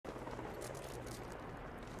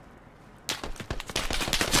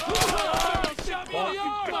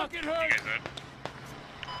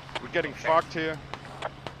We're getting fucked here.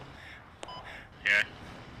 Yeah.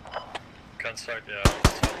 Can't start, yeah.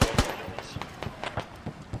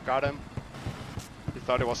 Got him. He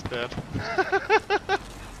thought he was dead. Let's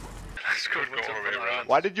go all the way around.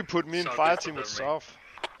 Why did you put me in fire team with Soph?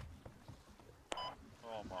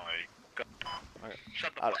 Oh my god.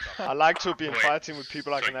 Shut the fuck up. I like to be in fire team with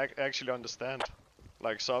people I can actually understand.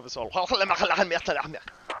 Like Soph is all. How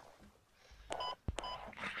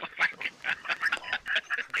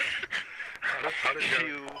did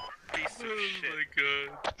you piece of shit? Oh my god.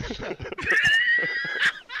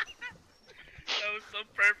 That was so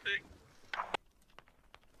perfect.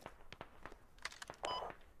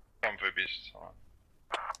 Kom förbi så.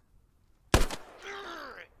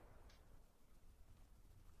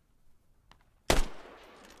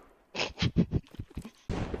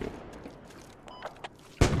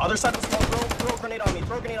 Other side of the smoke, throw a grenade on me,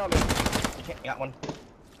 throw a grenade on me. You can't, got one.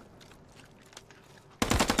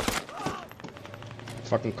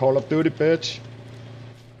 Fucking Call of Duty, bitch.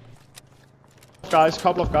 Guys,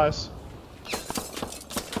 couple of guys.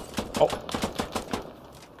 Oh.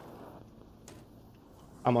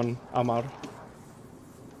 I'm out.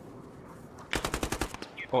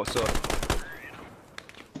 Oh, so.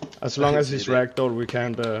 As long as he's ragdolled, we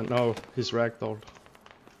can't, no, he's ragdolled.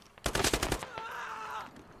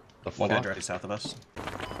 The one guy directly south of us.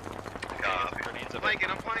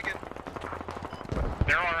 I'm flanking.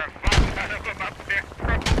 There are a fuck out of them up there,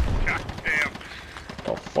 bro. God damn.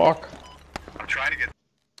 Oh, fuck. I'm trying to get.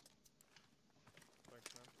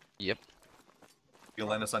 Yep. You'll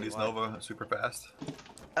land us on East Nova super fast?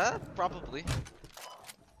 Probably.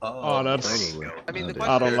 Oh, that's... I mean, the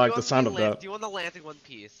I don't like the sound of that. Do you want to land in one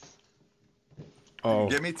piece? Oh.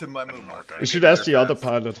 Get me to my moon marker. We should ask the other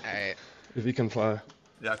pilot. Alright. If he can fly.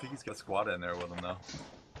 Yeah, I think he's got squad in there with him now.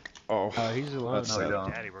 Oh. He's alone. No, we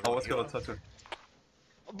don't. Oh, let's go to touch her.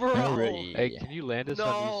 Bro! Hey, can you land us on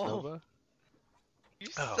East Nova? You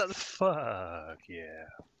son of fuck, yeah.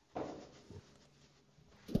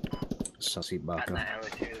 Sussy baka.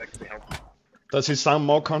 Does he sound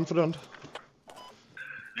more confident?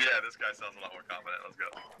 Yeah, this guy sounds a lot more confident. Let's go.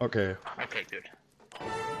 Okay. Okay, dude.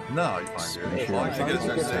 No, you're fine, dude. As long as you get us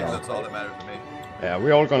next stage, that's all that matters to me. Yeah,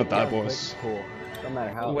 we're all gonna die, boys. Cool. No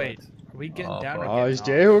matter how. Wait, are we getting down or Oh, getting he's off?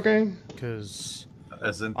 J-hooking? Because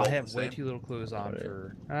As in I both have the way same. too little clues on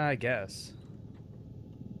for. I guess.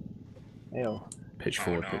 Ew. Pitch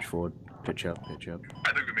forward, pitch forward. Pitch up, pitch up.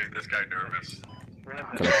 I think we made this guy nervous. We're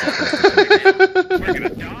gonna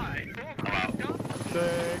die.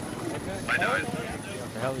 I'm out.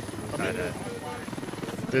 I died.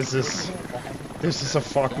 This is a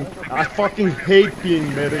fucking... I fucking hate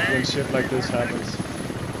being medic when shit like this happens.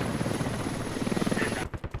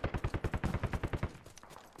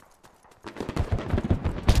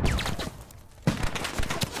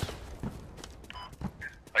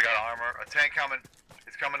 I got armor. A tank coming.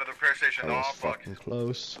 It's coming to the repair station. That Oh, was fuck. fucking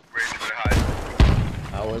close. Ready to hide.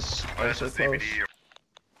 I was There's so a close. CBD.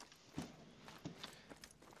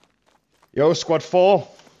 Yo, squad 4.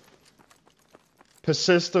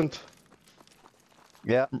 Persistent.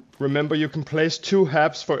 Yeah. Remember, you can place 2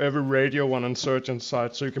 habs for every radio on insurgent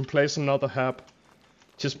side, so you can place another hab.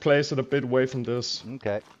 Just place it a bit away from this.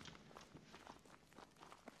 Okay.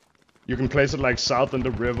 You can place it like south in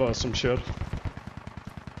the river or some shit.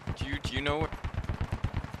 Do you know what?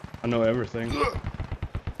 I know everything.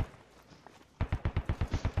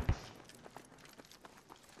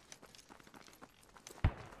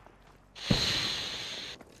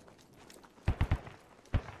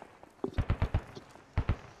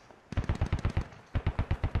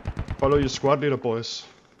 Follow your squad leader, boys.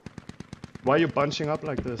 Why are you bunching up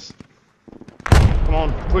like this? Come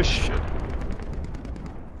on, push.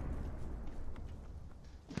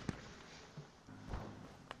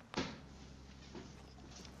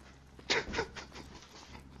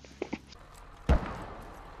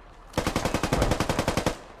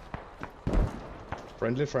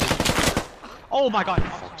 Friendly. Oh my god!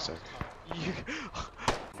 Fuck's sake.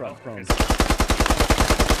 Front.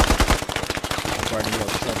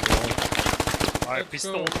 Alright,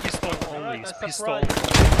 pistol only, pistol.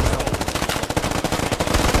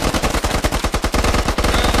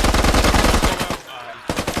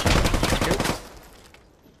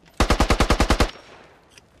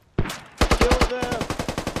 Kill them!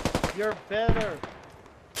 You're better!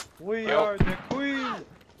 We are the queen!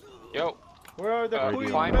 Yo. We are the queen,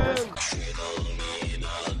 fine. man!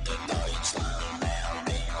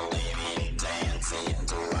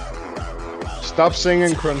 Stop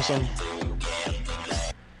singing, Crimson.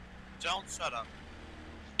 Don't shut up.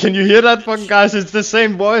 Can you hear that, fucking guys? It's the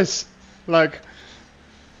same voice. Like,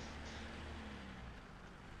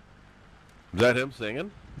 Is that him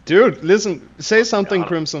singing? Dude, listen, say something,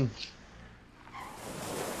 Crimson.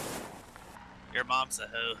 Your mom's a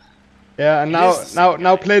hoe. Yeah, and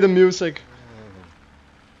now play the music.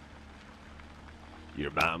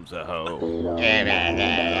 Your mom's a hoe.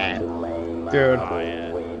 Dude. Oh,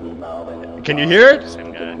 yeah. Can you hear it?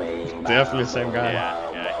 Same guy. Definitely same guy. Yeah,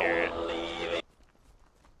 I hear it.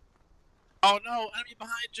 Oh no, enemy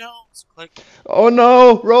behind Jones. Click. Oh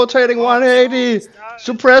no, rotating 180.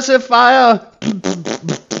 Suppressive fire.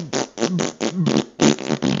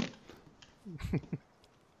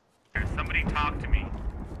 Somebody talk to me.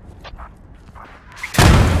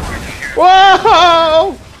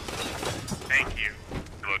 Whoa! Thank you.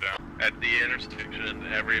 Slow down. At the intersection,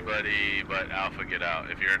 everybody but Alpha get out.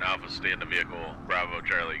 If you're in Alpha, stay in the vehicle. Bravo,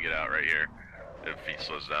 Charlie, get out right here. If he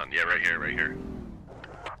slows down. Yeah, right here, right here.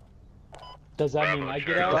 Does that Bravo, mean I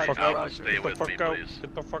get Charlie, out? Alpha, stay with me, please.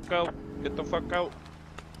 Get the fuck out. Get the fuck out.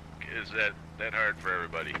 Is that hard for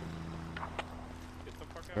everybody? Get the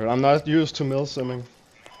fuck I'm not used to mill simming.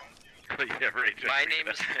 Yeah, right. My name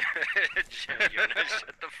is Jonah.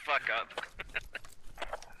 Shut the fuck up.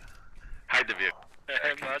 Hide the vehicle.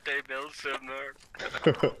 I'm not a Bill Simner.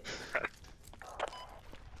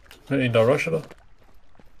 In the Russia då?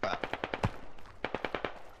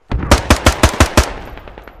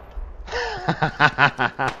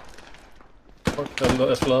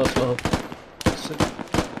 Jag slår.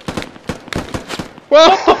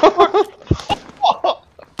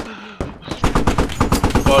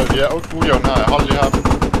 Ja, og godhjørn her. Hold de her.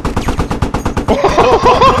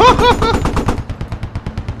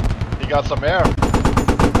 He got some air.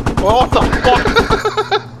 What the fuck?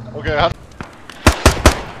 Okay,